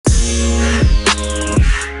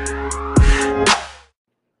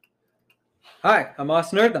Hi, I'm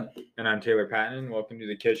Austin Eartham. And I'm Taylor Patton. Welcome to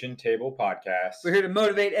the Kitchen Table Podcast. We're here to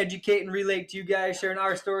motivate, educate, and relate to you guys, sharing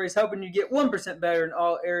our stories, helping you get 1% better in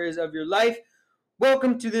all areas of your life.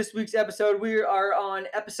 Welcome to this week's episode. We are on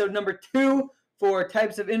episode number 2 for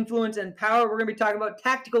types of influence and power. We're going to be talking about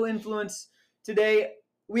tactical influence today.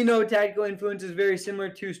 We know tactical influence is very similar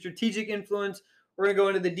to strategic influence. We're going to go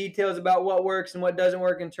into the details about what works and what doesn't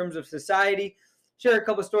work in terms of society, share a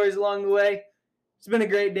couple stories along the way. It's been a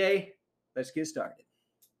great day. Let's get started.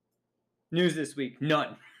 News this week,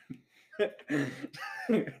 none.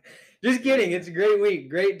 Just kidding. It's a great week.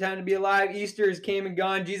 Great time to be alive. Easter has came and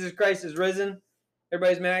gone. Jesus Christ is risen.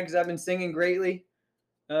 Everybody's mad because I've been singing greatly.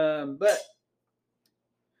 But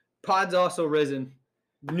pod's also risen.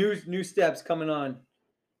 New steps coming on.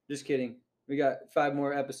 Just kidding. We got 5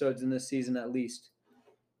 more episodes in this season at least.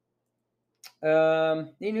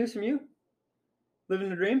 Any news from you? Living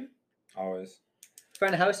the dream? Always.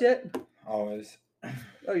 Find a house yet? Always.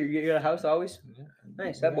 Oh, you got a house always? Yeah.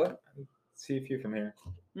 Nice, that boy. See a few from here.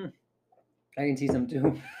 I can see some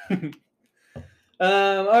too.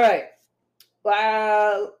 All right.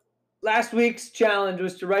 Last week's challenge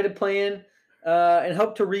was to write a plan and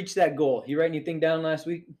hope to reach that goal. You write anything down last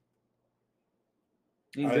week?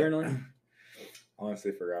 Any journaling?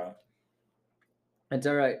 Honestly forgot. That's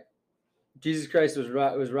all right. Jesus Christ was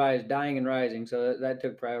dying and rising, so that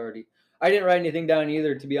took priority. I didn't write anything down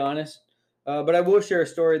either, to be honest. But I will share a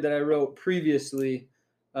story that I wrote previously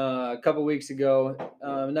a couple weeks ago.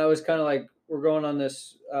 And that was kind of like we're going on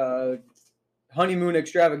this honeymoon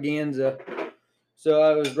extravaganza. So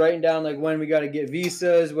I was writing down like when we got to get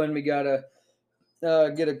visas, when we got to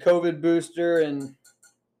get a COVID booster, and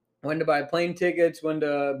when to buy plane tickets, when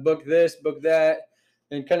to book this, book that,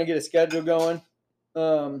 and kind of get a schedule going.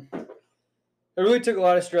 It really took a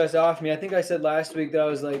lot of stress off me. I think I said last week that I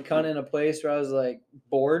was like kind of in a place where I was like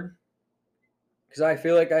bored because I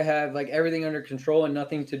feel like I have like everything under control and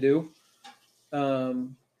nothing to do.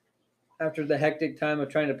 After the hectic time of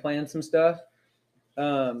trying to plan some stuff.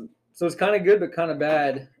 So it's kind of good, but kind of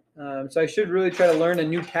bad. So I should really try to learn a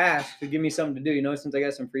new task to give me something to do, since I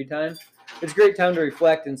got some free time. It's a great time to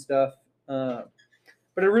reflect and stuff. But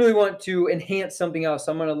I really want to enhance something else.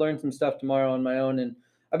 So I'm going to learn some stuff tomorrow on my own. And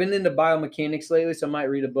I've been into biomechanics lately, so I might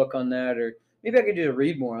read a book on that. Or maybe I could just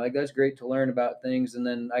read more. Like, that's great to learn about things, and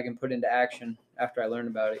then I can put into action after I learn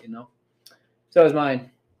about it, So that was mine.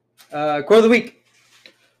 Quote of the week.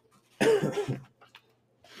 Quote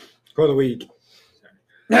of the week.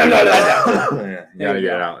 No. Yeah, gotta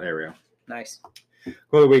get it out. There we go. Nice.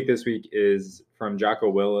 Quote of the week this week is from Jocko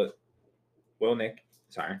Willink.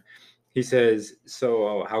 Sorry. He says,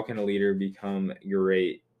 so how can a leader become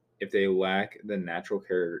great if they lack the natural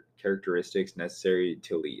characteristics necessary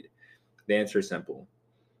to lead? The answer is simple.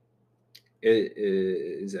 It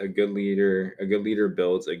is a good leader. A good leader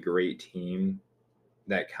builds a great team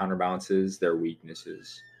that counterbalances their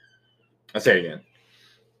weaknesses. I'll say it again.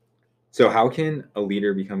 So how can a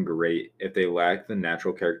leader become great if they lack the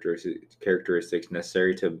natural characteristics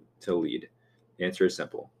necessary to lead? The answer is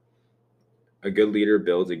simple. A good leader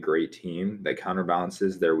builds a great team that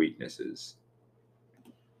counterbalances their weaknesses.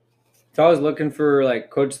 So I was looking for like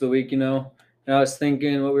quotes of the week, and I was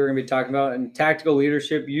thinking what we were going to be talking about. And tactical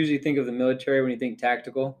leadership, you usually think of the military when you think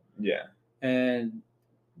tactical. Yeah. And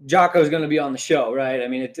Jocko's going to be on the show, right? I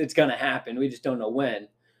mean, it's going to happen. We just don't know when.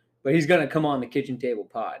 But he's going to come on the Kitchen Table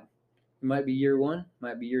Pod. It might be year 1,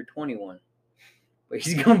 might be year 21. But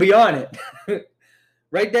he's going to be on it.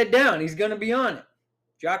 Write that down. He's going to be on it.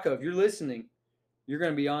 Jocko, if you're listening, you're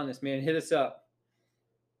going to be on this, man. Hit us up.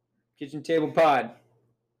 Kitchen Table Pod.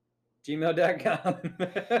 gmail.com.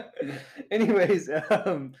 Anyways,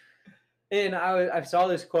 and I saw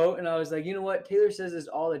this quote and I was like, you know what? Taylor says this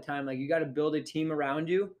all the time. Like, you got to build a team around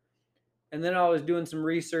you. And then I was doing some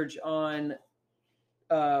research on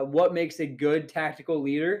what makes a good tactical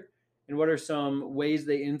leader and what are some ways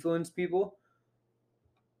they influence people.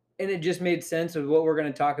 And it just made sense of what we're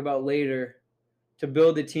going to talk about later, to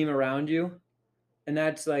build a team around you. And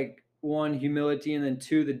that's like 1, humility, and then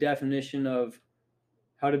 2, the definition of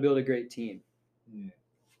how to build a great team.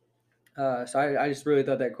 Yeah. So I just really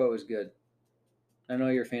thought that quote was good. I know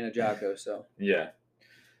you're a fan of Jocko, so. Yeah.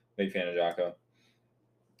 Big fan of Jocko.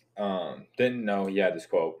 Didn't know he had this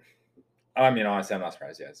quote. I mean, honestly, I'm not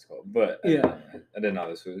surprised he had this quote, but yeah, I didn't know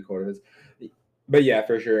this was a quote of his. But yeah,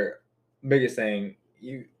 for sure, biggest thing,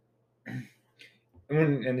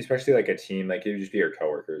 and especially like a team, like it would just be your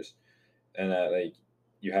coworkers, and that like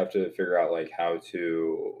you have to figure out like how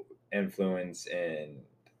to influence and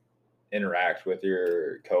interact with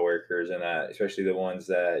your coworkers, and that especially the ones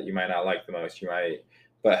that you might not like the most, you might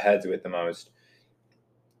butt heads with the most.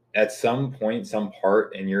 at some point, some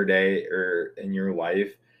part in your day or in your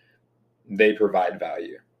life, they provide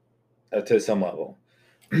value to some level.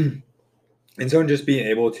 And so just being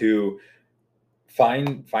able to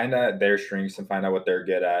find out their strengths and find out what they're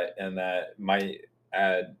good at, and that might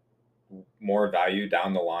add more value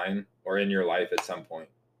down the line or in your life at some point.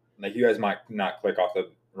 Like you guys might not click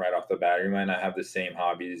right off the bat. You might not have the same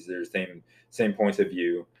hobbies, there's same points of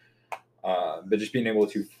view, but just being able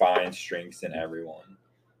to find strengths in everyone.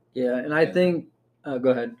 Yeah, and I think go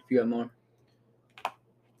ahead if you got more.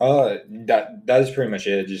 That is pretty much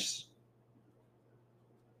it. Just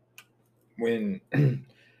when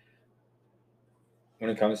when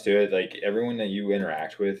it comes to it, like everyone that you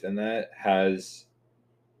interact with and that has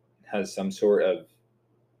some sort of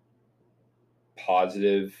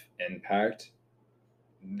positive impact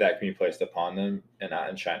that can be placed upon them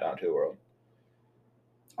and shined out to the world.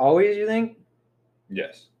 Always, you think?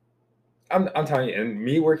 Yes. I'm telling you, and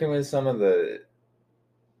me working with some of the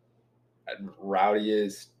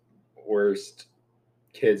rowdiest, worst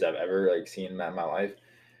kids I've ever like seen in my life,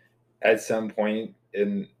 at some point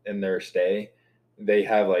in their stay, they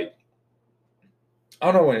have like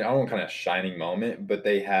I don't know what kind of shining moment, but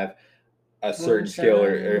they have a certain skill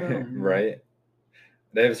or right.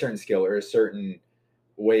 They have a certain skill or a certain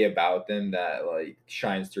way about them that like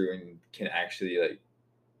shines through and can actually like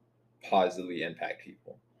positively impact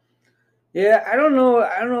people. Yeah, I don't know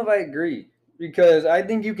if I agree, because I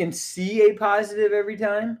think you can see a positive every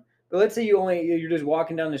time. But let's say you're just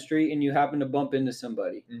walking down the street and you happen to bump into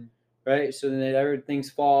somebody, right? So then everything's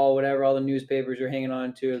fall, whatever, all the newspapers are hanging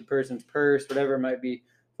on to, the person's purse, whatever it might be,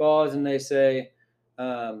 falls, and they say,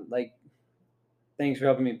 like, thanks for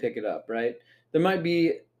helping me pick it up, right? There might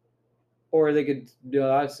be, or they could do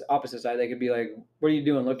the opposite side. They could be like, what are you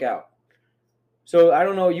doing? Look out. So I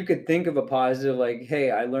don't know. You could think of a positive like, "Hey,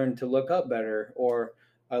 I learned to look up better," or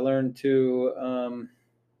 "I learned to,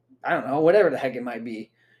 I don't know, whatever the heck it might be.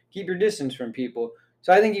 Keep your distance from people."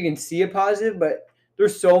 So I think you can see a positive, but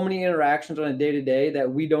there's so many interactions on a day to day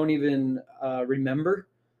that we don't even remember.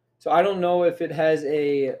 So I don't know if it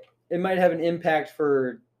might have an impact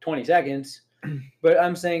for 20 seconds, but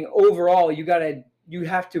I'm saying overall, you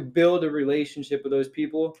have to build a relationship with those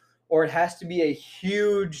people, or it has to be a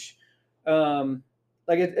huge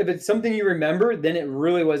like if it's something you remember, then it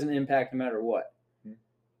really was an impact no matter what.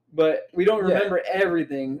 But we don't remember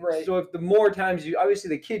everything, right? So if the more times obviously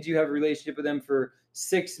the kids, you have a relationship with them for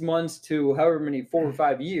 6 months to however many 4 or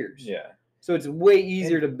 5 years, so it's way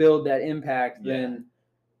easier to build that impact than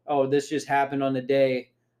this just happened on the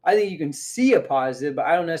day. I think you can see a positive, but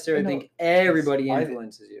I don't necessarily think everybody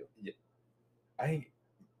influences you.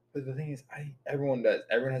 But the thing is, everyone does.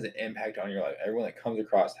 Everyone has an impact on your life. Everyone that comes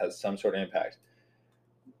across has some sort of impact,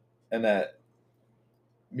 and that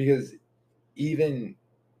because even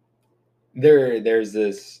there's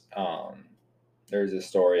this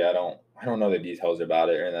story. I don't know the details about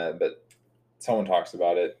it or that, but someone talks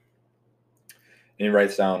about it, and he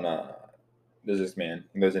writes down. There's this man.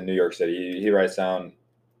 He lives in New York City. He writes down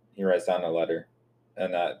a letter,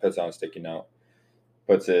 and that puts on a sticky note,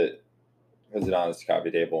 puts it on his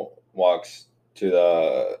coffee table, walks to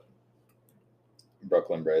the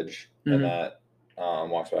Brooklyn Bridge, and that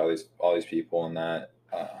walks by all these people, and that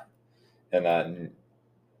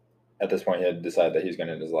at this point he had decided that he's going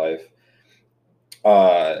to end his life.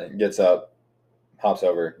 Gets up, hops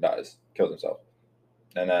over, dies, kills himself,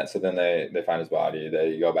 and that. So then they find his body.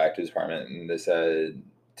 They go back to his apartment, and they said,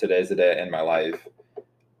 "Today's the day I end my life.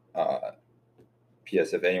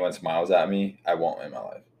 P.S. If anyone smiles at me, I won't end my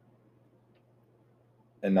life."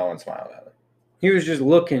 And no one smiled at him. He was just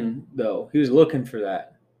looking, though. He was looking for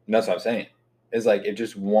that. And that's what I'm saying. It's like if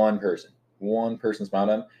just one person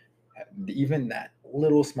smiled at him, even that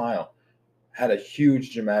little smile had a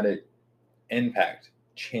huge dramatic impact,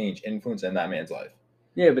 change, influence in that man's life.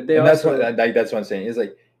 Yeah, but that's what I'm saying. Is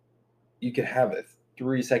like you could have a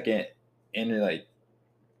 3-second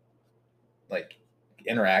like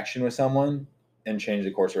interaction with someone and change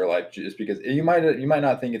the course of your life just because you might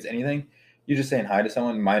not think it's anything. You just saying hi to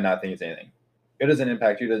someone might not think it's anything. It doesn't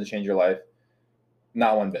impact you. It doesn't change your life.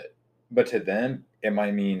 Not one bit. But to them, it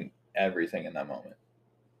might mean everything in that moment.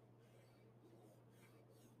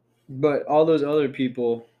 But all those other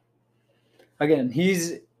people, again,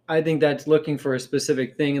 I think that's looking for a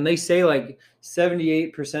specific thing. And they say like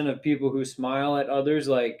 78% of people who smile at others,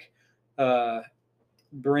 like,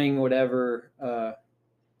 bring whatever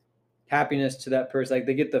happiness to that person. Like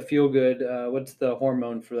they get the feel good. What's the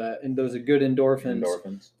hormone for that? And those are good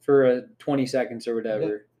endorphins. For 20 seconds or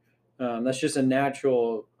whatever. Yeah. That's just a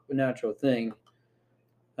natural thing.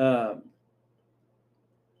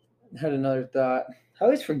 had another thought. I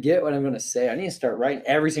always forget what I'm going to say. I need to start writing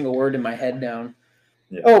every single word in my head down.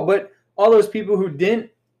 Yeah. Oh, but all those people who didn't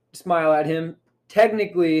smile at him,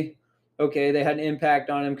 technically, okay, they had an impact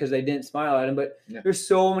on him because they didn't smile at him. But there's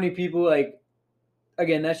so many people, like,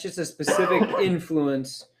 again, that's just a specific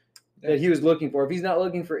influence that he was looking for. If he's not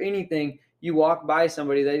looking for anything, you walk by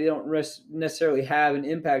somebody, they don't necessarily have an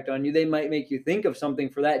impact on you. They might make you think of something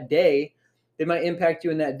for that day. They might impact you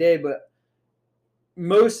in that day, but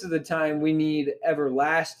most of the time we need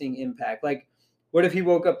everlasting impact. Like, what if he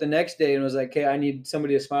woke up the next day and was like, "Okay, I need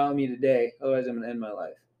somebody to smile at me today, otherwise I'm going to end my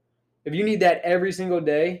life." If you need that every single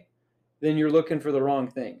day, then you're looking for the wrong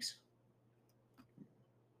things.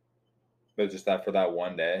 But just that for that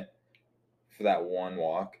one day, for that one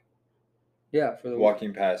walk. Yeah, for the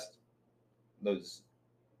walking past those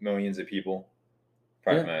millions of people,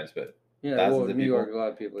 probably millions, but thousands of New people. York, a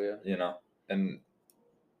lot of people, yeah. You know, and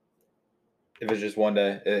if it's just one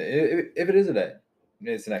day, if it is a day,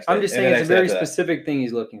 it's the next day. I'm just saying it's a very specific thing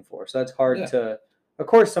he's looking for, so that's hard to. Of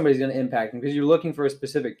course, somebody's going to impact him because you're looking for a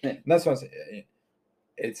specific thing. And that's what I'm saying.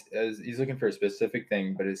 He's looking for a specific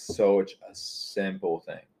thing, but it's such a simple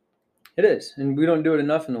thing. It is, and we don't do it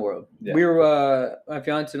enough in the world. Yeah. We were, my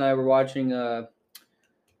fiance and I were watching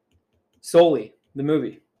Sully, the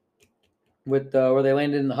movie, with where they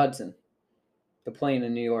landed in the Hudson, the plane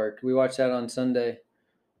in New York. We watched that on Sunday,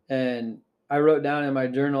 and I wrote down in my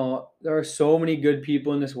journal, there are so many good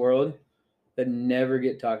people in this world that never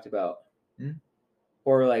get talked about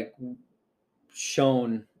or like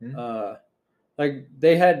shown. Like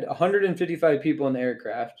they had 155 people in the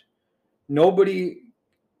aircraft. Nobody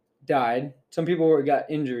died. Some people got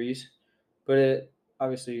injuries, but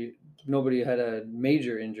obviously nobody had a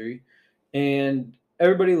major injury, and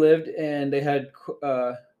everybody lived. And they had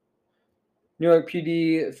New York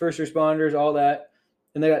PD, first responders, all that,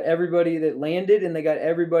 and they got everybody that landed, and they got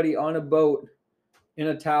everybody on a boat in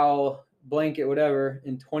a towel, blanket, whatever,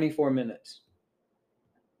 in 24 minutes.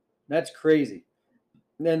 That's crazy.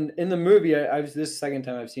 And then in the movie, this is the second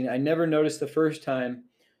time I've seen it. I never noticed the first time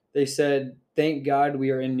they said, "Thank God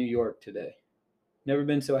we are in New York today." Never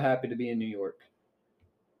been so happy to be in New York.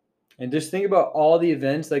 And just think about all the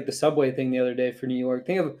events, like the subway thing the other day for New York.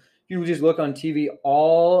 Think of, if you just look on TV,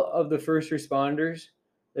 all of the first responders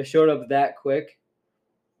that showed up that quick.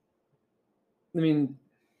 I mean,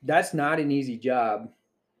 that's not an easy job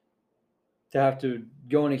to have to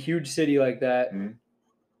go in a huge city like that,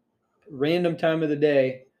 random time of the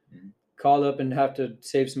day, called up and have to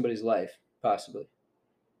save somebody's life, possibly.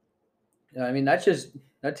 I mean, that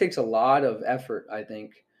takes a lot of effort, I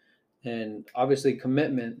think, and obviously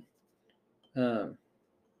commitment. But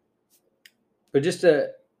just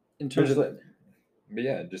in terms of, but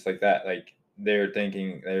yeah, just like that, like they're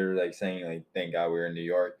like saying, like, thank God we're in New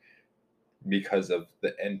York because of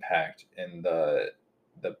the impact and the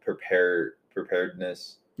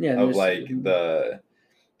preparedness of like the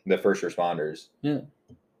first responders. Yeah,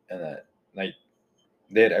 and that like.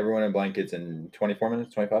 They had everyone in blankets in 24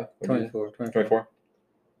 minutes, 25? 24.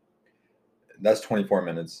 That's 24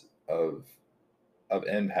 minutes of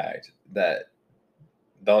impact that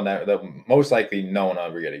they'll most likely no one will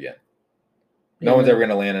ever get again. No one's ever going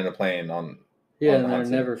to land in a plane on. Yeah, and they'll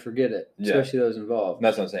never forget it, especially those involved.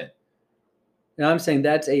 That's what I'm saying. And I'm saying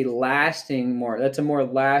that's a more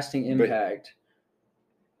lasting impact.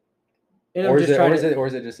 Or is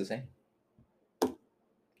it just the same?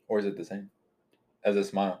 Or is it the same? As a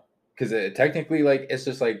smile, because technically, like, it's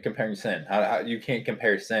just like comparing sin. How you can't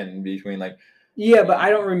compare sin between like. Yeah, but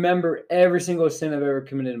I don't remember every single sin I've ever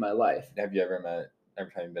committed in my life. Have you every time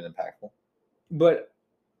you've been impactful? But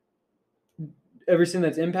every sin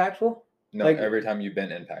that's impactful? No, like, every time you've been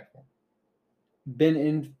impactful. Been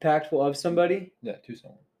impactful of somebody? Yeah, to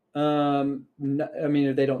someone. No, I mean,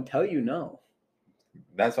 if they don't tell you, no.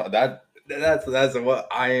 That's what I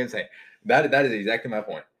am saying. That is exactly my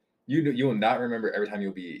point. You will not remember every time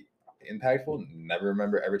you'll be impactful. Never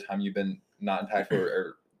remember every time you've been not impactful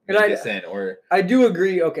or make a sin. Or I do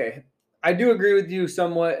agree. Okay, I do agree with you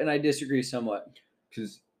somewhat, and I disagree somewhat.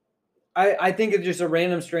 Because I think it's just a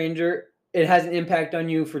random stranger. It has an impact on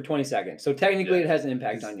you for 20 seconds. So technically, it has an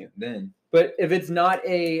impact on you. But if it's not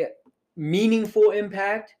a meaningful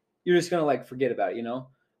impact, you're just gonna like forget about it. You know,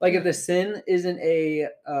 like if the sin isn't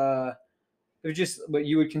it's just what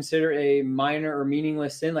you would consider a minor or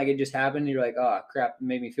meaningless sin, like it just happened, and you're like, oh crap, it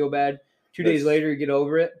made me feel bad. 2 days later, you get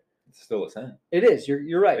over it. It's still a sin. It is.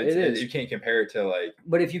 You're right. It is. You can't compare it to like.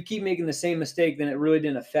 But if you keep making the same mistake, then it really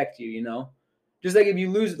didn't affect you. You know, just like if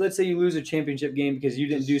you lose, let's say you lose a championship game because you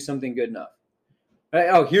didn't do something good enough. Right?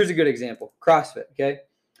 Oh, here's a good example: CrossFit. Okay,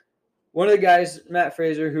 one of the guys, Matt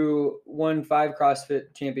Fraser, who won 5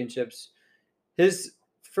 CrossFit championships, his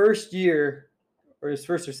first year, or his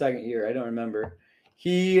first or second year, I don't remember,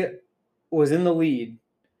 he was in the lead,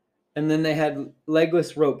 and then they had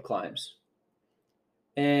legless rope climbs.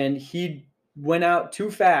 And he went out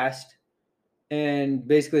too fast, and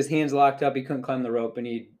basically his hands locked up. He couldn't climb the rope, and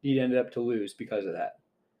he ended up to lose because of that.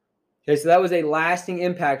 Okay, so that was a lasting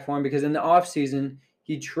impact for him because in the off season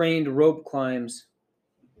he trained rope climbs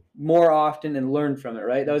more often and learned from it.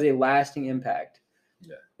 Right, that was a lasting impact.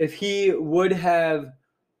 Yeah. If he would have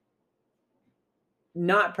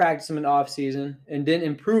not practiced them in the off season and didn't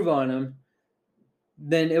improve on them,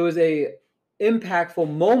 then it was a impactful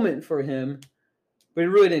moment for him. But it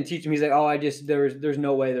really didn't teach him. He's like, oh, there's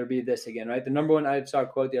no way there'll be this again, right? The number one, I saw a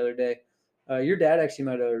quote the other day. Your dad actually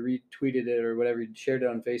might have retweeted it or whatever. He shared it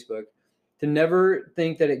on Facebook. To never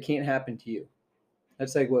think that it can't happen to you.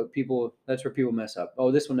 That's like that's where people mess up.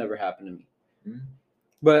 Oh, this will never happen to me. Mm-hmm.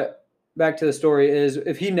 But back to the story is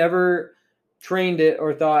if he never trained it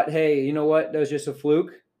or thought, hey, you know what, that was just a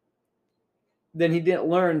fluke, then he didn't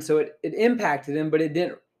learn. So it impacted him, but it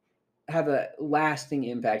didn't have a lasting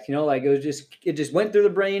impact. Like it just went through the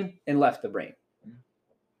brain and left the brain.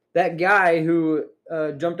 That guy who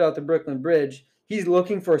jumped out the Brooklyn Bridge, he's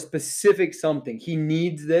looking for a specific something. He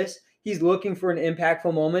needs this. He's looking for an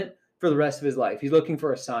impactful moment for the rest of his life. He's looking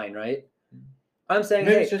for a sign, right? I'm saying,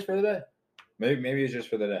 maybe hey, it's just for the day. Maybe it's just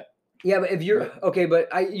for the day. Yeah, but if you're okay, but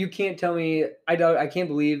you can't tell me. I can't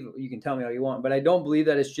believe you can tell me all you want, but I don't believe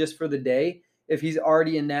that it's just for the day. If he's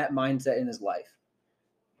already in that mindset in his life.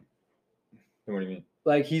 What do you mean?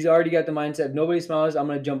 Like he's already got the mindset. If nobody smiles, I'm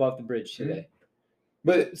going to jump off the bridge today.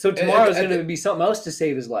 But so tomorrow is going to be something else to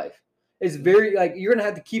save his life. It's very like you're going to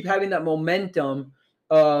have to keep having that momentum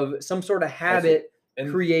of some sort of habit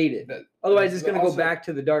created. Otherwise, it's going to go back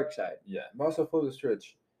to the dark side. Yeah, but also flip the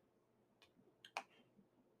switch.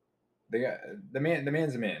 The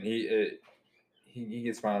man's a man. He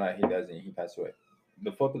gets smiled at. He doesn't. He passed away.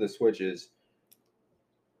 The flip of the switch is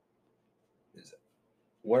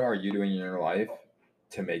what are you doing in your life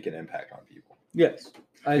to make an impact on people? Yes,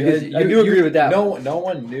 I do agree with that. No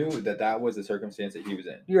one knew that was the circumstance that he was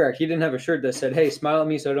in. You're right. He didn't have a shirt that said, "Hey, smile at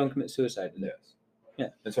me so I don't commit suicide." Yes. Yeah.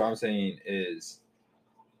 And so what I'm saying is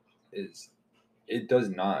it does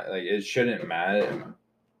not it shouldn't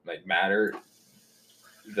matter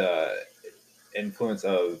the influence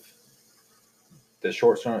of the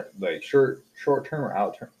short term or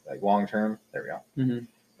out term, long term. There we go. Mm-hmm.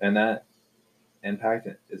 And that impact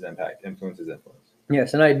is impact. Influence is influence.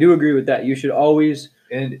 Yes, and I do agree with that. You should always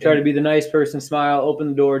try to be the nice person, smile, open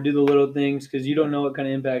the door, do the little things, because you don't know what kind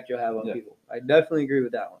of impact you'll have on people. I definitely agree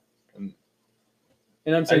with that one.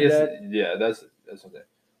 And I'm saying that's something.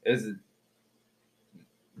 Is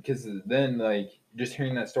because then just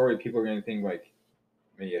hearing that story, people are going to think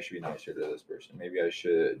maybe I should be nicer to this person. Maybe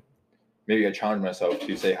I challenge myself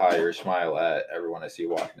to say hi or smile at everyone I see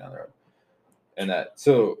walking down the road. And that,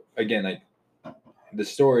 so again, the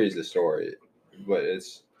story is the story, but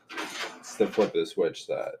it's the flip of the switch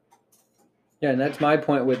that. Yeah, and that's my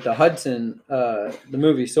point with the Hudson, the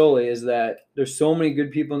movie solely, is that there's so many good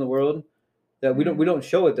people in the world that we don't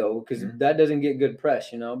show it though, because that doesn't get good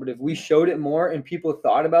press, But if we showed it more and people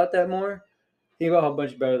thought about that more, think about how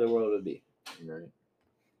much better the world would be. Right.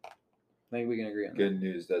 I think we can agree on Good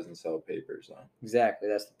news doesn't sell papers, though. Exactly,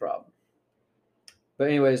 that's the problem. But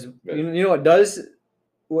anyways, you know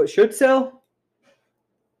what should sell?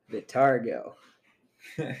 Vitargo.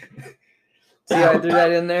 See how I threw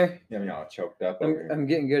that in there? Yeah, I'm all choked up. I'm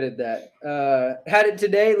getting good at that. Had it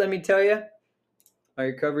today, let me tell you. My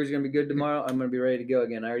recovery is going to be good tomorrow. I'm going to be ready to go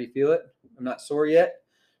again. I already feel it. I'm not sore yet.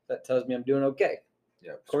 That tells me I'm doing okay.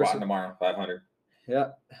 Yeah, squatting tomorrow, 500.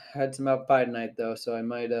 Yeah, I had some apple pie tonight, though, so I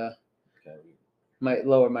might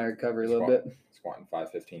lower my recovery a little bit. Squatting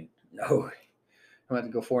 515. No, I'm going to have to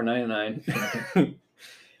go 499.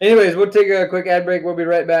 Anyways, we'll take a quick ad break. We'll be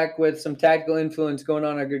right back with some tactical influence going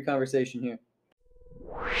on, our good conversation here.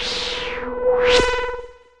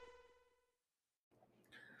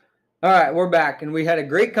 All right, we're back, and we had a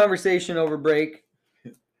great conversation over break.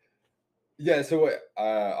 Yeah, so what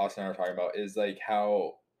Austin and I were talking about is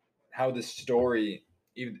how the story,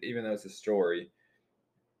 even though it's a story,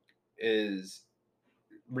 is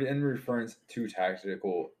in reference to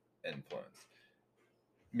tactical influence.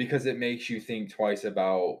 Because it makes you think twice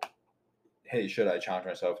about, hey, should I challenge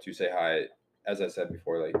myself to say hi? As I said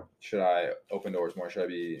before, should I open doors more? Should I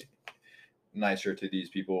be nicer to these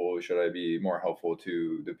people? Should I be more helpful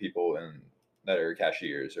to the people that are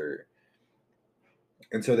cashiers?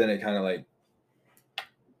 And so then it kind of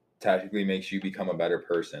tactically makes you become a better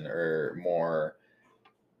person or more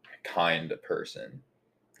kind person.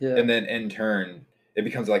 Yeah. And then in turn, it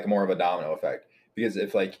becomes like more of a domino effect. Because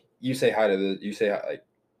if like you say hi to like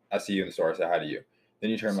I see you in the store, I say hi to you. Then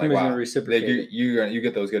you turn Somebody's like, gonna wow, reciprocate it. you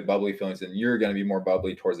get those good bubbly feelings, and you're gonna be more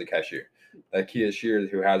bubbly towards the cashier. That cashier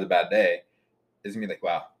who has a bad day is gonna be like,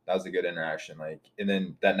 wow, that was a good interaction. Like, and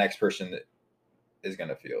then that next person is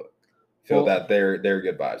gonna feel Well- that they're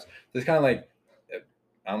good vibes. So it's kind of like,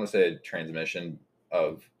 I don't want to say a transmission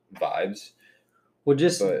of vibes. Well,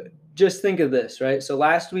 just think of this, right? So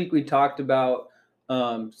last week we talked about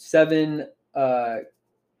 7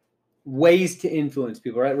 ways to influence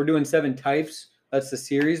people, right? We're doing 7 types. That's the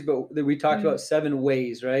series, but we talked about 7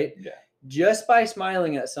 ways, right? Yeah. Just by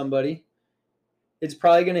smiling at somebody, it's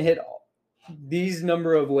probably going to hit these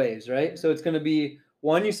number of ways, right? So it's going to be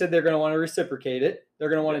 1, you said they're going to want to reciprocate it. They're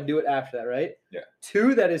going to want to do it after that, right? Yeah.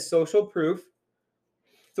 2, that is social proof.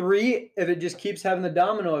 3, if it just keeps having the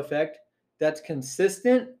domino effect, that's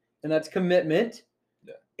consistent and that's commitment.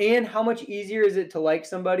 Yeah. And how much easier is it to like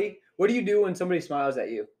somebody? What do you do when somebody smiles at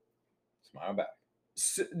you? Smile back.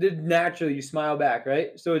 So, naturally, you smile back,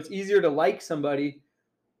 right? So it's easier to like somebody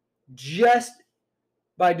just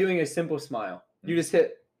by doing a simple smile. You just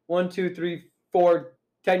hit 1, 2, 3, 4,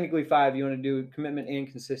 technically 5. You want to do commitment and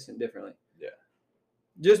consistent differently. Yeah.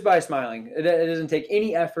 Just by smiling. It doesn't take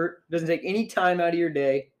any effort. It doesn't take any time out of your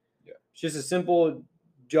day. Yeah. It's just a simple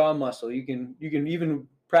jaw muscle. You can even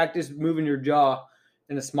practice moving your jaw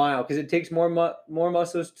in a smile because it takes more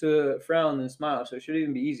muscles to frown than smile. So it should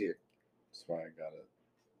even be easier. That's why I got it.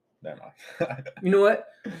 Never mind. You know what?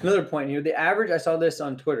 Another point here. The average, I saw this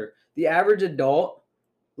on Twitter. The average adult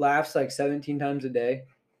laughs like 17 times a day.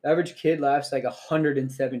 The average kid laughs like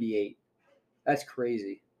 178. That's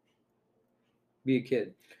crazy. Be a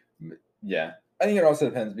kid. Yeah. I think it also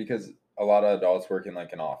depends because a lot of adults work in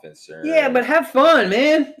like an office or Yeah, but have fun,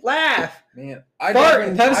 man. Laugh. man, Fart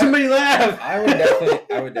and have somebody laugh. I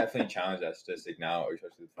would definitely challenge that statistic now,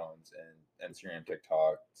 especially with phones and Instagram,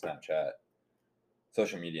 TikTok, Snapchat,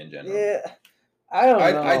 social media in general. Yeah. I don't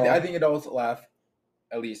know. I think adults laugh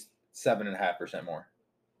at least 7.5% more.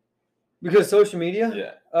 Because social media?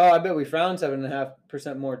 Yeah. Oh, I bet we frown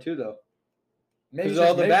 7.5% more too, though. Maybe Because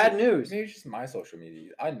all the bad news. Maybe it's just my social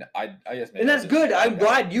media. I guess. Maybe And that's good. I'm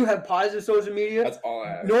glad you have positive social media. That's all I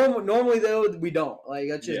have. Normally, though, we don't. Like,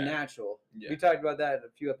 that's just Yeah. natural. Yeah. We talked about that a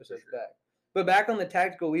few episodes sure. back. But back on the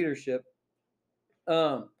tactical leadership,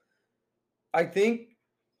 I think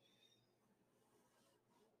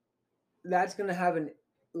that's going to have a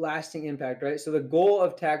lasting impact, right? So the goal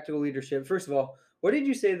of tactical leadership, first of all, what did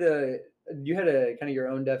you say you had a kind of your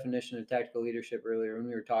own definition of tactical leadership earlier when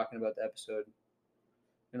we were talking about the episode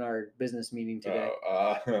in our business meeting today.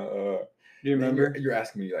 Do you remember? You're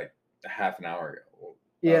asking me like a half an hour ago.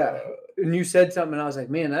 Yeah. And you said something and I was like,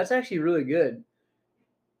 man, that's actually really good.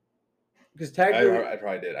 Because tactical I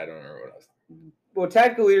probably did. I don't remember what I was saying. Well,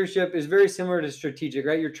 tactical leadership is very similar to strategic,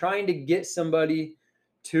 right? You're trying to get somebody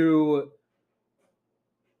to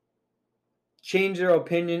change their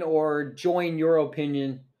opinion or join your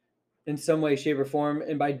opinion in some way, shape, or form.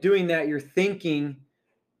 And by doing that, you're thinking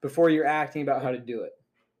before you're acting about how to do it.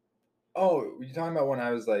 Oh, you're talking about when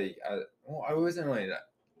I was like, I wasn't really that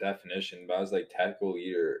definition, but I was like, tactical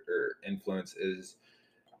leader or influence is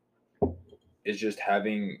just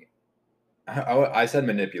having. I said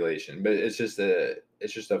manipulation, but it's just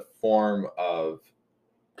a form of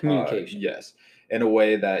communication. Yes, in a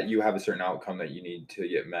way that you have a certain outcome that you need to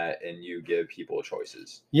get met, and you give people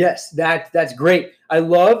choices. Yes, that's great. I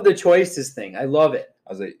love the choices thing. I love it.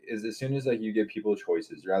 I was like, as soon as like you give people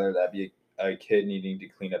choices, rather that be a kid needing to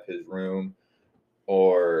clean up his room,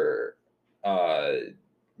 or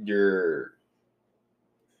your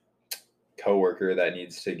coworker that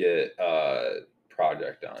needs to get a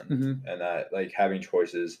project done, and that like having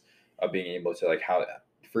choices of being able to like how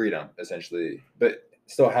freedom essentially, but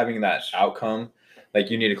still having that outcome, like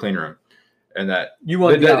you need a clean room, and that you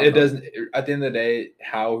want it doesn't. At the end of the day,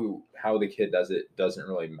 how the kid does it doesn't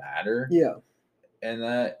really matter. Yeah, and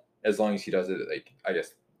that as long as he does it, like I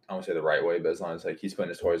guess I won't say the right way, but as long as like he's putting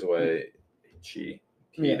his toys away, he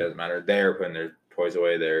doesn't matter. They're putting their toys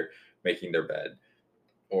away. They're making their bed,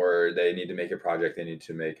 or they need to make a project. They need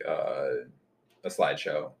to make a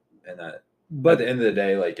slideshow, and that. But at the end of the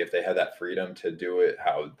day, like if they have that freedom to do it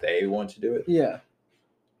how they want to do it, yeah,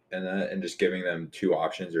 and just giving them 2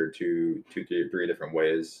 options or 3 different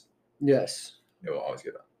ways, yes, it will always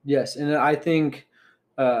get done. Yes, and I think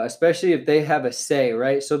especially if they have a say,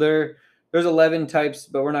 right? So there's 11 types,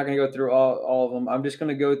 but we're not going to go through all of them. I'm just going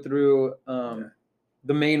to go through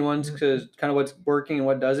the main ones because kind of what's working and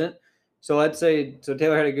what doesn't. So let's say,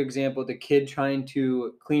 Taylor had a good example, the kid trying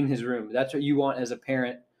to clean his room. That's what you want as a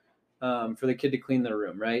parent for the kid to clean their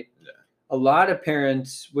room, right? Yeah. A lot of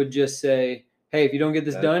parents would just say, hey, if you don't get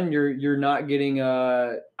this done, you're not getting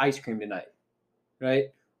ice cream tonight, right?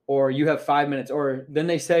 Or you have 5 minutes. Or then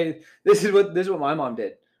they say, this is what my mom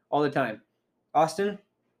did all the time. Austin,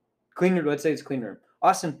 clean your, let's say it's clean room.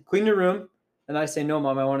 Austin, clean your room. And I say, no,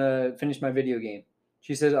 Mom, I want to finish my video game.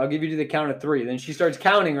 She says, I'll give you to the count of 3. Then she starts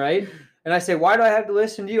counting, right? And I say, why do I have to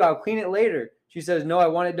listen to you? I'll clean it later. She says, no, I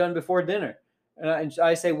want it done before dinner. And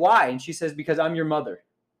I say, why? And she says, because I'm your mother,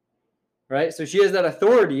 right? So she has that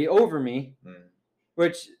authority over me,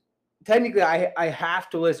 which technically I have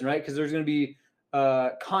to listen, right? Because there's going to be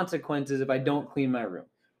consequences if I don't clean my room.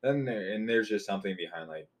 And there's just something behind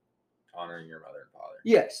like honoring your mother and father.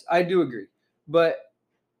 Yes, I do agree. But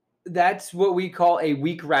that's what we call a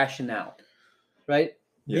weak rationale, right?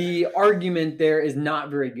 Yeah. The argument there is not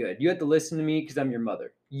very good. You have to listen to me because I'm your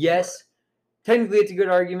mother. Yes, technically it's a good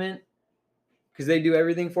argument because they do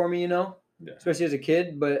everything for me, especially as a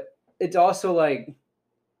kid. But it's also like,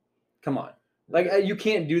 come on. Like, you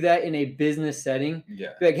can't do that in a business setting. Yeah.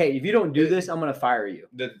 Be like, hey, if you don't do this, I'm going to fire you.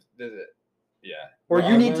 Yeah. Or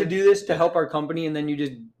you need to do this to help our company, and then you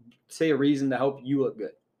just say a reason to help you look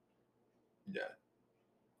good. Yeah.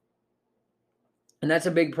 And that's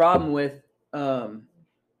a big problem with,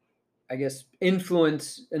 I guess,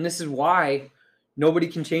 influence. And this is why nobody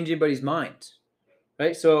can change anybody's minds,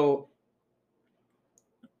 right? So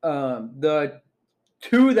the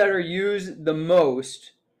 2 that are used the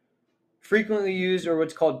most, frequently used, are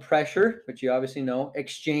what's called pressure, which you obviously know,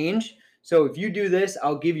 exchange. So if you do this,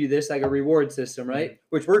 I'll give you this, like a reward system, right?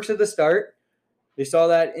 Which works at the start. They saw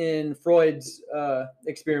that in Freud's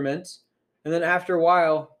experiments. And then after a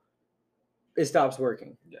while, it stops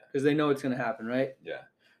working. Yeah. Because they know it's going to happen, right? Yeah.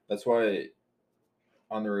 That's why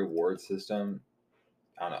on the reward system,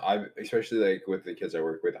 I don't know, especially like with the kids I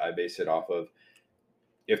work with, I base it off of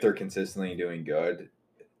if they're consistently doing good,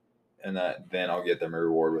 and then I'll get them a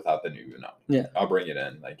reward without the new note. Yeah. I'll bring it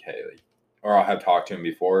in like, hey, or I'll have talked to them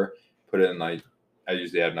before, put it in like, I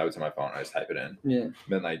usually have notes on my phone. I just type it in. Yeah.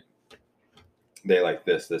 Then like, they like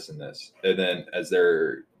this, and this. And then as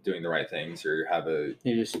they're doing the right things or have you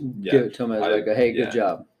just give it to them as like a, hey, good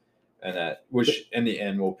job. And that, which in the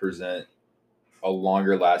end will present a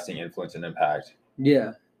longer lasting influence and impact.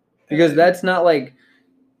 Yeah. Because that's not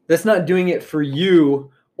doing it for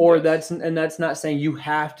you, or that's not saying you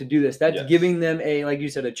have to do this. That's giving them like you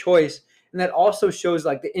said, a choice. And that also shows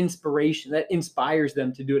like the inspiration that inspires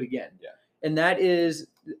them to do it again. Yeah. And that is,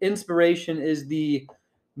 inspiration is the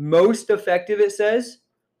most effective, it says,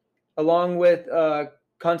 along with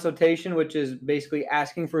consultation, which is basically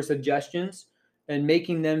asking for suggestions and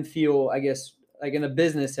making them feel, I guess, like in a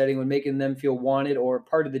business setting, when making them feel wanted or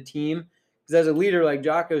part of the team. Because as a leader, like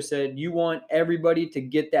Jocko said, you want everybody to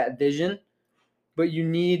get that vision, but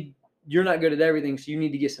you're not good at everything, so you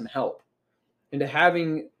need to get some help. And to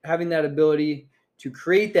having that ability to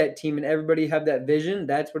create that team and everybody have that vision,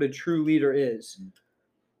 that's what a true leader is.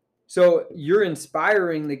 So you're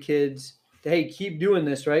inspiring the kids to, hey, keep doing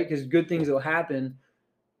this, right? Because good things will happen.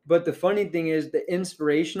 But the funny thing is, the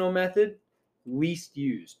inspirational method, least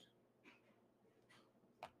used.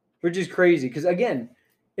 Which is crazy. Because again,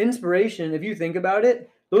 inspiration, if you think about it,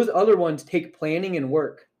 those other ones take planning and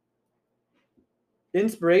work.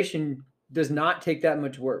 Inspiration does not take that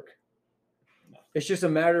much work. It's just a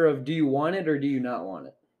matter of, do you want it or do you not want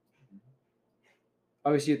it?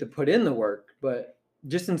 Obviously, you have to put in the work, but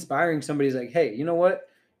just inspiring somebody's like, hey, you know what?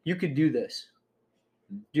 You could do this.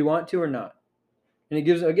 Do you want to or not? And it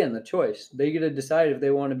gives, again, the choice. They get to decide if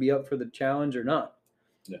they want to be up for the challenge or not.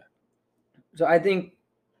 Yeah. So I think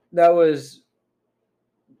that was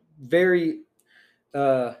very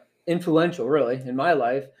influential, really, in my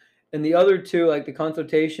life. And the other 2, like the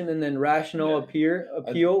consultation and then rational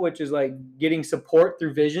appeal, which is like getting support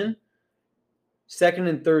through vision. 2nd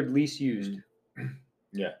and 3rd least used.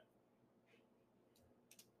 Yeah.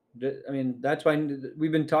 I mean, that's why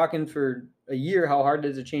we've been talking for a year. How hard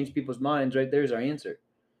does it change people's minds? Right there's our answer.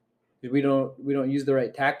 Because we don't use the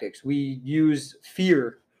right tactics. We use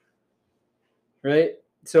fear. Right.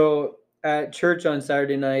 So at church on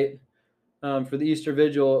Saturday night, for the Easter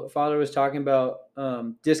Vigil, Father was talking about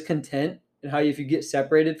discontent and how if you get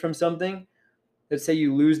separated from something, let's say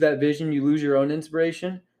you lose that vision, you lose your own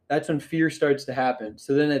inspiration, that's when fear starts to happen.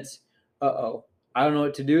 So then it's, I don't know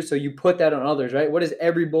what to do. So you put that on others, right? What does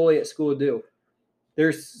every bully at school do?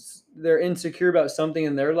 They're insecure about something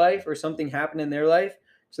in their life or something happened in their life,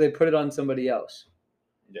 so they put it on somebody else.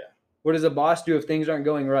 Yeah. What does a boss do if things aren't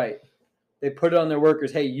going right? They put it on their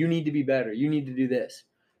workers. Hey, you need to be better. You need to do this.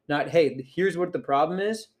 Not, hey, here's what the problem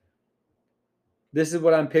is. This is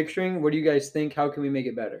what I'm picturing. What do you guys think? How can we make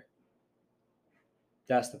it better?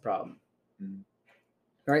 That's the problem. Mhm.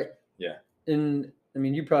 Right? Yeah. And I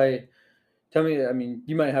mean, you probably tell me, I mean,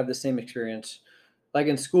 you might have the same experience. Like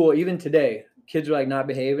in school, even today, kids were like not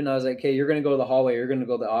behaving. I was like, okay, you're going to go to the hallway, you're going to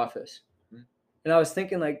go to the office. Mhm. And I was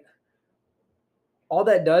thinking, like, all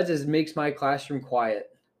that does is makes my classroom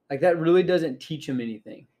quiet. Like, that really doesn't teach them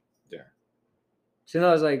anything. Yeah. So then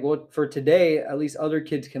I was like, well, for today, at least other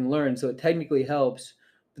kids can learn. So it technically helps,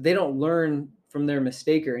 but they don't learn from their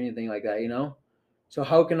mistake or anything like that, you know? So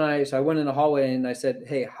how can so I went in the hallway and I said,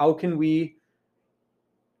 hey, how can we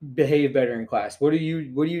behave better in class? What do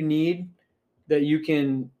you need that you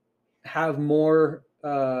can have more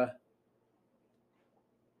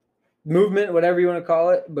movement, whatever you want to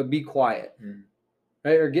call it, but be quiet,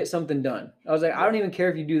 right? Or get something done. I was like, I don't even care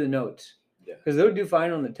if you do the notes, because they'll do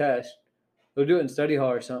fine on the test. They'll do it in study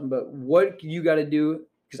hall or something. But what you got to do,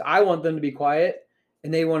 because I want them to be quiet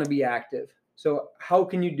and they want to be active. So how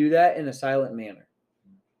can you do that in a silent manner?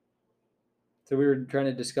 So we were trying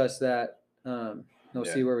to discuss that. We'll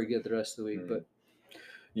see where we get the rest of the week. But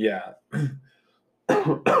yeah.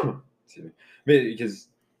 Because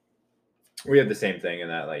we have the same thing in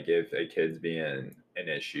that, like, if a kid's being an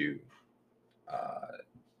issue,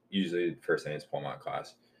 usually the first thing is pull them out of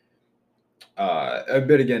class.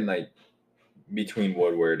 But again, like, between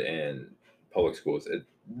Woodward and public schools, it's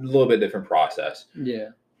a little bit different process.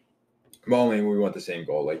 Yeah. But only we want the same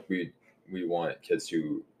goal. Like, we want kids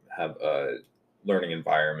to have a learning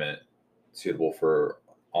environment suitable for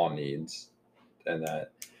all needs, and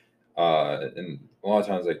that and a lot of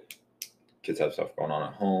times, like, kids have stuff going on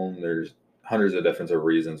at home. There's hundreds of different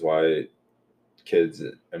reasons why kids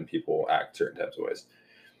and people act certain types of ways.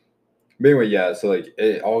 But anyway, yeah. So, like,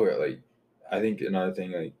 it all, like, I think another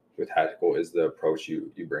thing, like, with tactical is the approach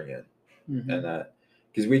you bring in, and that,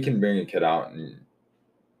 because we can bring a kid out and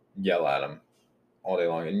yell at them all day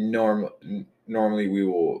long, and normally we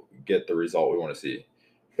will get the result we want to see.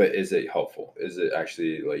 But is it helpful? Is it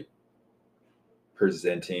actually, like,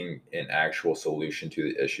 presenting an actual solution to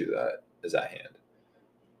the issue that is at hand?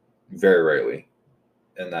 Very rarely.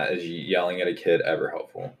 And that is yelling at a kid ever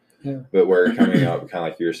helpful. Yeah. But we're coming up, kind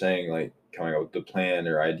of like you were saying, like, coming up with the plan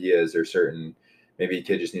or ideas or certain, maybe a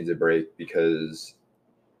kid just needs a break because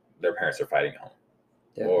their parents are fighting home,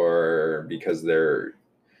 or because their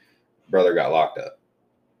brother got locked up.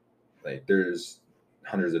 Like, there's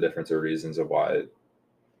hundreds of different reasons of why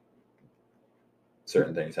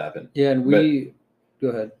certain things happen. Yeah, and go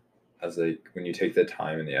ahead. I was like, when you take the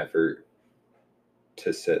time and the effort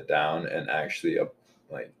to sit down and actually,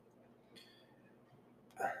 like,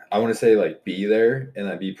 I want to say, like, be there and,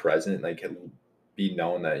 like, be present, like, be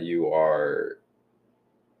known that you are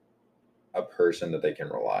a person that they can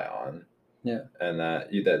rely on. Yeah. And that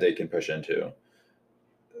they can push into.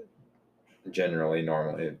 Generally,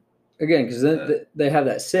 normally. Again, because then they have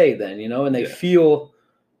that say, then, you know, and they feel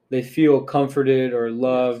comforted or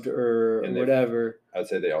loved or whatever. I'd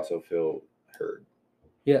say they also feel heard.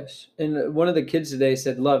 Yes. And one of the kids today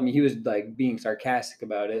said, love me. He was, like, being sarcastic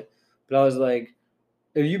about it. But I was like,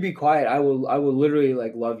 if you be quiet, I will literally,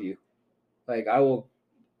 like, love you. Like, I will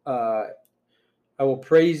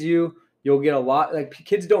praise you. You'll get a lot. Like,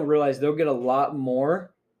 kids don't realize they'll get a lot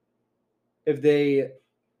more if they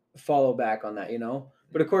follow back on that, you know?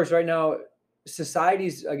 But of course, right now,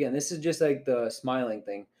 society's, again, this is just like the smiling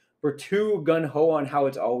thing. We're too gung-ho on how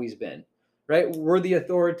it's always been, right? We're the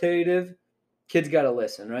authoritative. Kids got to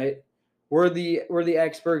listen, right? We're the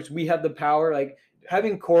experts. We have the power. Like,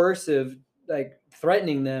 having coercive, like,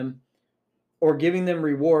 threatening them or giving them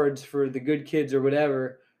rewards for the good kids or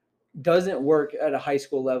whatever doesn't work at a high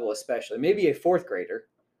school level, especially. Maybe a fourth grader.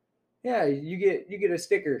 Yeah, you get a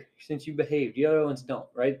sticker since you behaved. The other ones don't,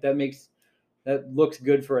 right? That looks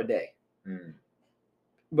good for a day.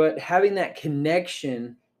 But having that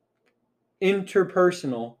connection,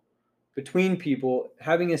 interpersonal, between people,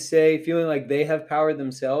 having a say, feeling like they have power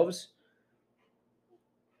themselves,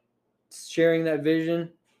 sharing that vision,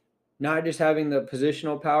 not just having the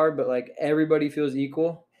positional power, but, like, everybody feels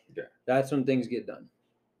equal. Yeah. That's when things get done.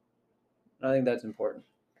 I think that's important.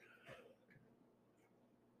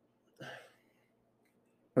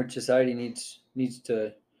 Which society needs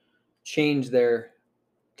to change their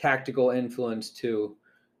tactical influence to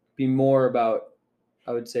be more about,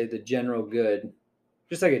 I would say, the general good.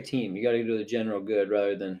 Just like a team, you got to do the general good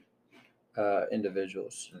rather than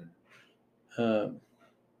individuals. And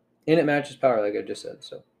it matches power, like I just said.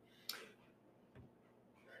 So,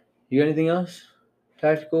 you got anything else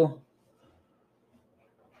tactical?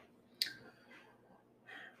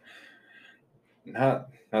 Not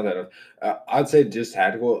that. I'd say just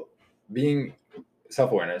tactical, being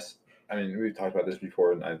self-awareness. I mean, we've talked about this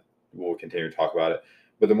before, and I will continue to talk about it.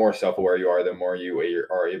 But the more self-aware you are, the more you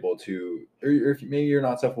are able to, or if maybe you're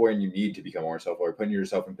not self-aware and you need to become more self-aware, putting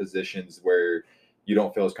yourself in positions where you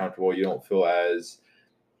don't feel as comfortable, you don't feel as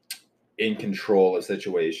in control of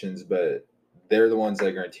situations, but they're the ones that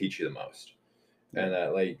are going to teach you the most. And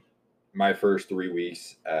like my first 3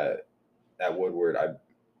 weeks at Woodward, I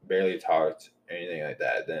barely talked anything like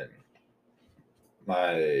that. Then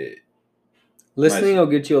listening will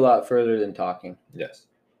get you a lot further than talking. Yes.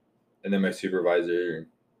 And then my supervisor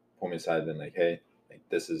pulled me aside and like, hey, like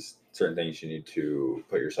this is certain things you need to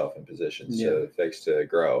put yourself in positions to fix, to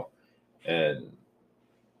grow. And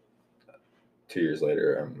 2 years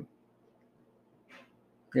later,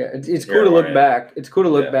 it's cool to look back. It's cool to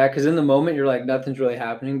look back because in the moment you're like nothing's really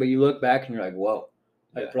happening, but you look back and you're like, whoa,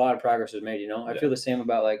 like a lot of progress was made. I feel the same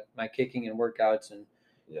about like my kicking and workouts and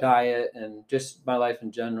diet and just my life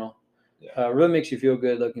in general. Really makes you feel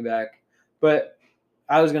good looking back. But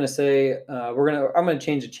I was gonna say I'm gonna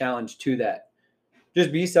change the challenge to that.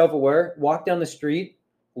 Just be self-aware. Walk down the street.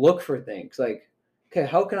 Look for things like, okay,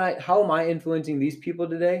 how am I influencing these people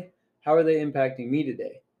today? How are they impacting me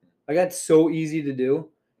today? Like that's so easy to do.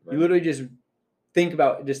 Right. You literally just think,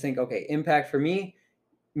 okay, impact for me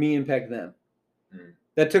impact them.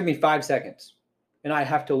 That took me 5 seconds, and I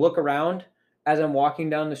have to look around as I'm walking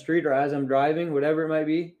down the street or as I'm driving, whatever it might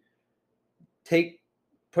be.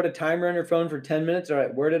 Put a timer on your phone for 10 minutes. All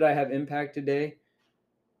right, where did I have impact today?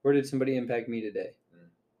 Where did somebody impact me today?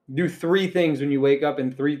 Do 3 things when you wake up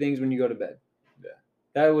and 3 things when you go to bed.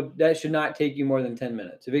 Yeah. That should not take you more than 10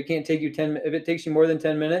 minutes. If it takes you more than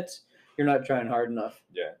 10 minutes, you're not trying hard enough.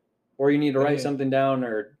 Yeah. Or you need to write something down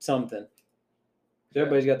or something.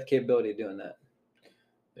 Everybody's got the capability of doing that.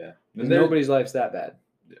 Yeah. Nobody's life's that bad.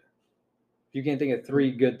 Yeah. You can't think of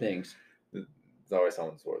 3 good things. There's always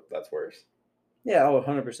someone that's worse. Yeah,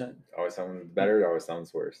 100%. Always someone better, always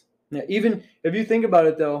someone's worse. Yeah, even if you think about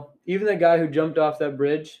it, though, even the guy who jumped off that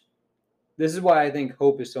bridge, this is why I think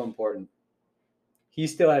hope is so important. He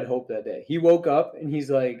still had hope that day. He woke up and he's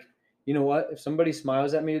like, you know what? If somebody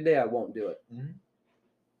smiles at me today, I won't do it. Mm-hmm.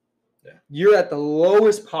 Yeah. You're at the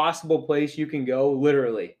lowest possible place you can go,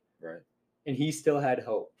 literally. Right. And he still had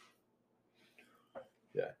hope.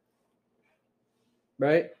 Yeah.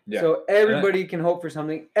 Right? Yeah. So everybody can hope for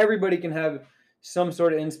something. Everybody can have some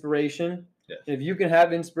sort of inspiration. Yeah. If you can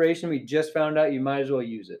have inspiration, we just found out, you might as well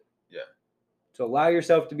use it. Yeah. So allow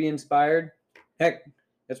yourself to be inspired. Heck,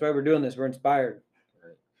 that's why we're doing this. We're inspired.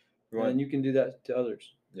 Right. And you can do that to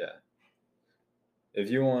others. Yeah. If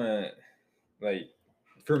you want, like,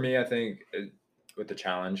 for me, I think with the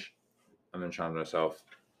challenge, I'm going to challenge myself.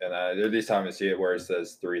 And there are these times I see it where it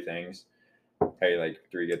says 3 things. Hey, like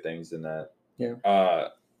 3 good things in that. Yeah.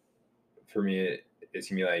 For me, it's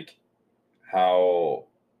going to be like how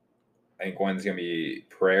I think one's going to be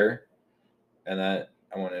prayer. And that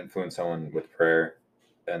I want to influence someone with prayer.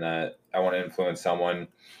 And that I want to influence someone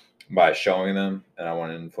by showing them. And I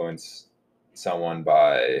want to influence someone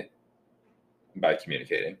by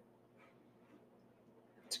communicating.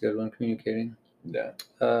 It's a good one, communicating. Yeah.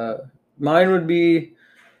 Mine would be,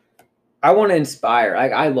 I want to inspire.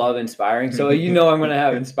 I love inspiring. So I'm going to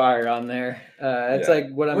have inspire on there. That's like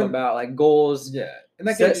what I'm about, like goals. Yeah. And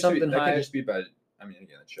that set something high. That can just be about, again,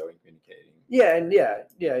 showing, communicating. Yeah, and yeah,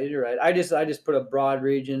 you're right. I just put a broad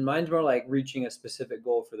region. Mine's more like reaching a specific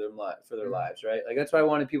goal for their lives, right? Like that's why I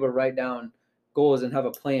wanted people to write down goals and have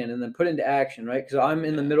a plan and then put into action, right? Because I'm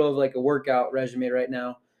in the middle of like a workout regimen right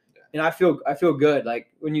now, and I feel good. Like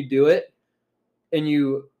when you do it, and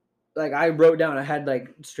you, like I wrote down, I had like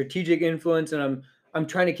strategic influence, and I'm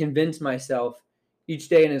trying to convince myself each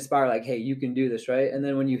day and inspire, like, hey, you can do this, right? And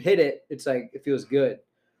then when you hit it, it's like it feels good.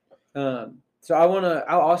 So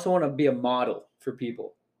I also want to be a model for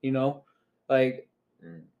people, like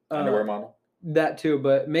underwear model. That too,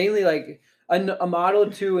 but mainly like a model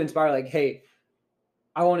to inspire, like, hey,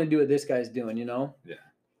 I want to do what this guy's doing, Yeah.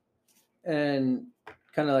 And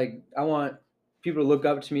kind of like I want people to look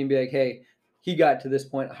up to me and be like, hey, he got to this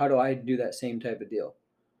point. How do I do that same type of deal?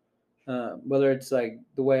 Whether it's like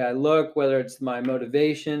the way I look, whether it's my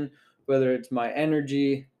motivation, whether it's my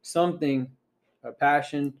energy, something, a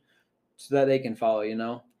passion, so that they can follow,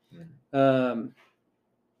 Mm-hmm.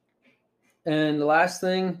 And the last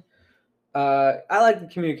thing, I like the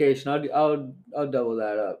communication. I'll double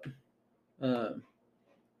that up.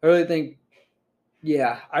 I really think,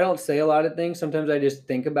 I don't say a lot of things. Sometimes I just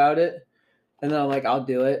think about it, and then I'm like, I'll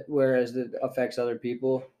do it. Whereas it affects other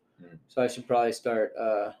people, so I should probably start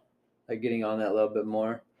like getting on that a little bit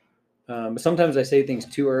more. But sometimes I say things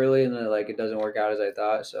too early, and then like it doesn't work out as I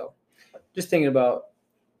thought. So, just thinking about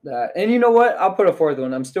that. And you know what? I'll put a 4th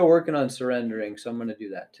one. I'm still working on surrendering, so I'm going to do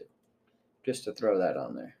that too. just to throw that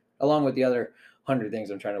on there, along with the other 100 things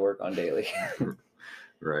I'm trying to work on daily.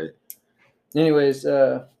 Right. Anyways,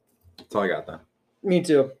 That's all I got, though. Me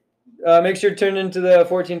too. Make sure to tune into the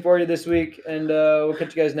 1440 this week, and we'll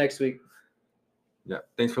catch you guys next week. Yeah.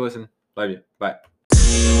 Thanks for listening. Love you. Bye.